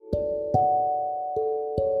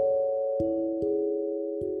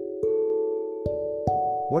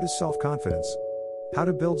What is self-confidence? How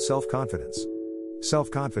to build self-confidence?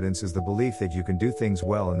 Self-confidence is the belief that you can do things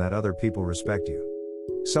well and that other people respect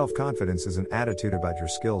you. Self-confidence is an attitude about your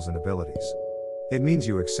skills and abilities. It means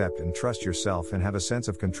you accept and trust yourself and have a sense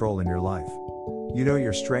of control in your life. You know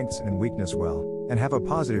your strengths and weakness well, and have a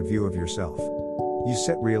positive view of yourself. You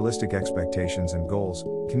set realistic expectations and goals,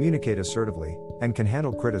 communicate assertively, and can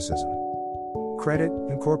handle criticism. Credit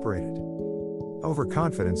Incorporated.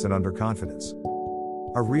 Overconfidence and underconfidence.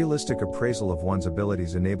 A realistic appraisal of one's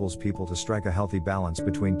abilities enables people to strike a healthy balance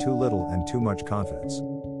between too little and too much confidence.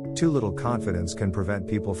 Too little confidence can prevent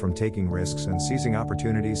people from taking risks and seizing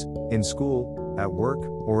opportunities, in school, at work,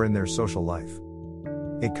 or in their social life.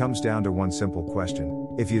 It comes down to one simple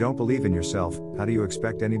question: if you don't believe in yourself, how do you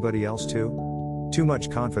expect anybody else to? Too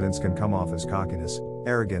much confidence can come off as cockiness,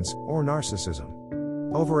 arrogance, or narcissism.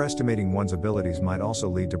 Overestimating one's abilities might also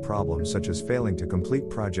lead to problems such as failing to complete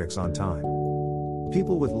projects on time.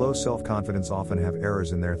 People with low self-confidence often have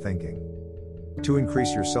errors in their thinking. To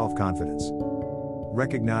increase your self-confidence,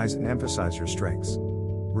 recognize and emphasize your strengths.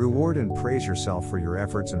 Reward and praise yourself for your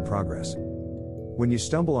efforts and progress. When you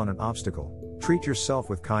stumble on an obstacle, treat yourself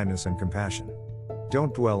with kindness and compassion.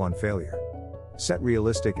 Don't dwell on failure. Set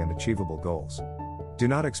realistic and achievable goals. Do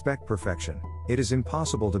not expect perfection. It is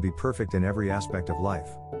impossible to be perfect in every aspect of life.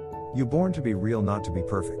 You're born to be real, not to be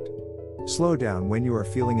perfect. Slow down when you are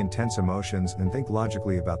feeling intense emotions and think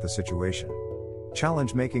logically about the situation.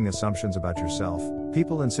 Challenge making assumptions about yourself,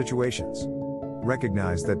 people, and situations.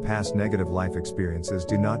 Recognize that past negative life experiences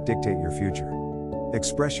do not dictate your future.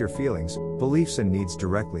 Express your feelings, beliefs, and needs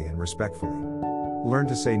directly and respectfully. Learn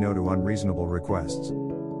to say no to unreasonable requests.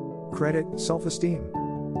 Credit self-esteem.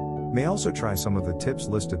 May also try some of the tips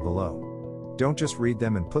listed below. Don't just read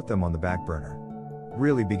them and put them on the back burner.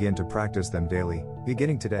 Really begin to practice them daily,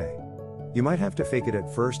 beginning today. You might have to fake it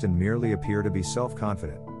at first and merely appear to be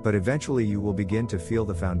self-confident, but eventually you will begin to feel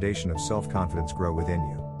the foundation of self-confidence grow within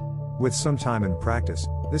you. With some time and practice,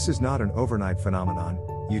 this is not an overnight phenomenon.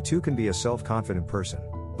 You too can be a self-confident person,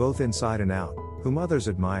 both inside and out, whom others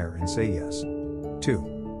admire and say yes to.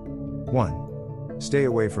 1. Stay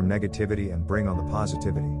away from negativity and bring on the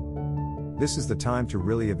positivity. This is the time to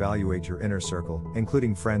really evaluate your inner circle,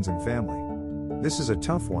 including friends and family. This is a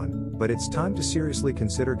tough one, but it's time to seriously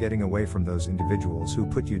consider getting away from those individuals who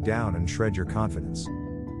put you down and shred your confidence.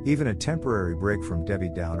 Even a temporary break from Debbie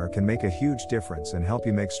Downer can make a huge difference and help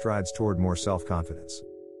you make strides toward more self-confidence.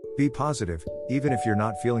 Be positive, even if you're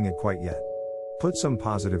not feeling it quite yet. Put some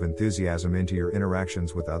positive enthusiasm into your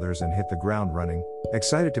interactions with others and hit the ground running,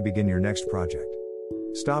 excited to begin your next project.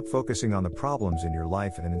 Stop focusing on the problems in your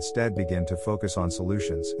life and instead begin to focus on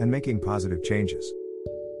solutions and making positive changes.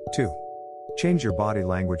 2. Change your body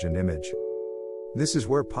language and image. This is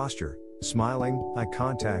where posture, smiling, eye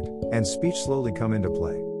contact, and speech slowly come into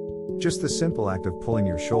play. Just the simple act of pulling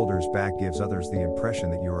your shoulders back gives others the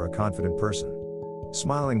impression that you are a confident person.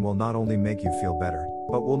 Smiling will not only make you feel better,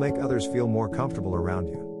 but will make others feel more comfortable around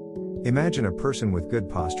you. Imagine a person with good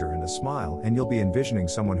posture and a smile, and you'll be envisioning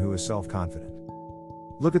someone who is self-confident.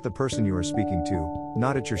 Look at the person you are speaking to,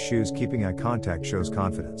 not at your shoes. Keeping eye contact shows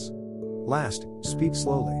confidence. Last, speak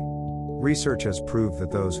slowly. Research has proved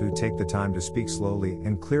that those who take the time to speak slowly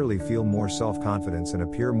and clearly feel more self-confidence and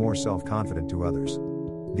appear more self-confident to others.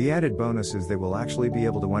 The added bonus is they will actually be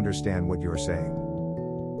able to understand what you're saying.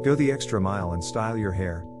 Go the extra mile and style your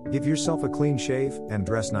hair, give yourself a clean shave, and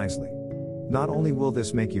dress nicely. Not only will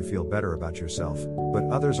this make you feel better about yourself, but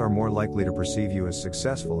others are more likely to perceive you as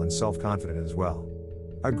successful and self-confident as well.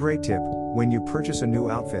 A great tip: when you purchase a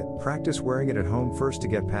new outfit, practice wearing it at home first to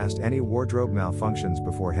get past any wardrobe malfunctions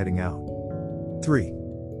before heading out. 3.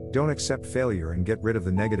 Don't accept failure and get rid of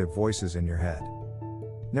the negative voices in your head.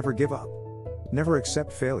 Never give up. Never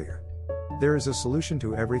accept failure. There is a solution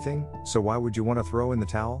to everything, so why would you want to throw in the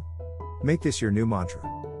towel? Make this your new mantra.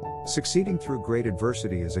 Succeeding through great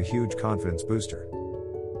adversity is a huge confidence booster.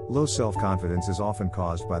 Low self-confidence is often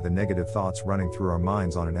caused by the negative thoughts running through our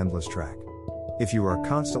minds on an endless track. If you are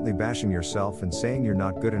constantly bashing yourself and saying you're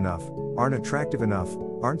not good enough, aren't attractive enough,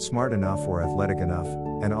 aren't smart enough or athletic enough,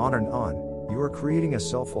 and on, you are creating a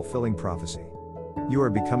self-fulfilling prophecy. You are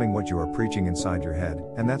becoming what you are preaching inside your head,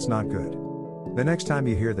 and that's not good. The next time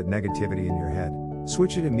you hear that negativity in your head,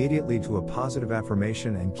 switch it immediately to a positive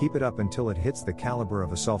affirmation and keep it up until it hits the caliber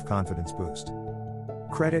of a self-confidence boost.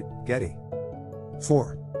 Credit, Getty.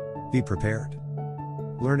 4. Be prepared.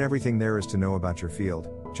 Learn everything there is to know about your field,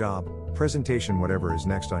 job, presentation, whatever is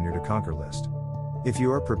next on your to-conquer list. If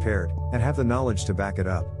you are prepared, and have the knowledge to back it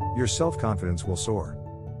up, your self-confidence will soar.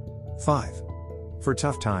 5. For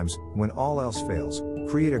tough times, when all else fails,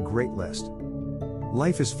 create a great list.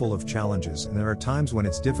 Life is full of challenges, and there are times when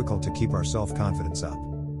it's difficult to keep our self-confidence up.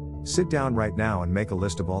 Sit down right now and make a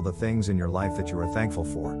list of all the things in your life that you are thankful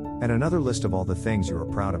for, and another list of all the things you are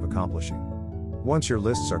proud of accomplishing. Once your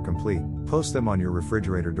lists are complete, post them on your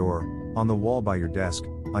refrigerator door, on the wall by your desk,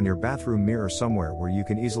 on your bathroom mirror, somewhere where you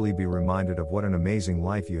can easily be reminded of what an amazing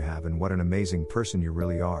life you have and what an amazing person you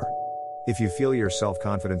really are. If you feel your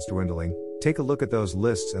self-confidence dwindling, take a look at those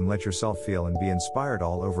lists and let yourself feel and be inspired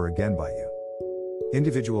all over again by you.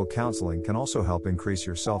 Individual counseling can also help increase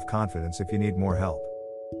your self-confidence if you need more help.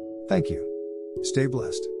 Thank you. Stay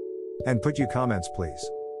blessed. And put your comments, please.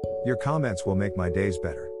 Your comments will make my days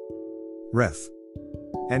better. Ref.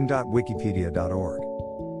 n.wikipedia.org.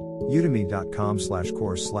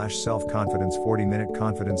 udemy.com/course/self-confidence 40-minute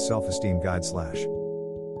confidence self-esteem guide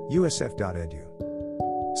 /usf.edu.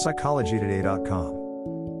 psychologytoday.com.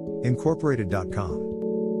 incorporated.com.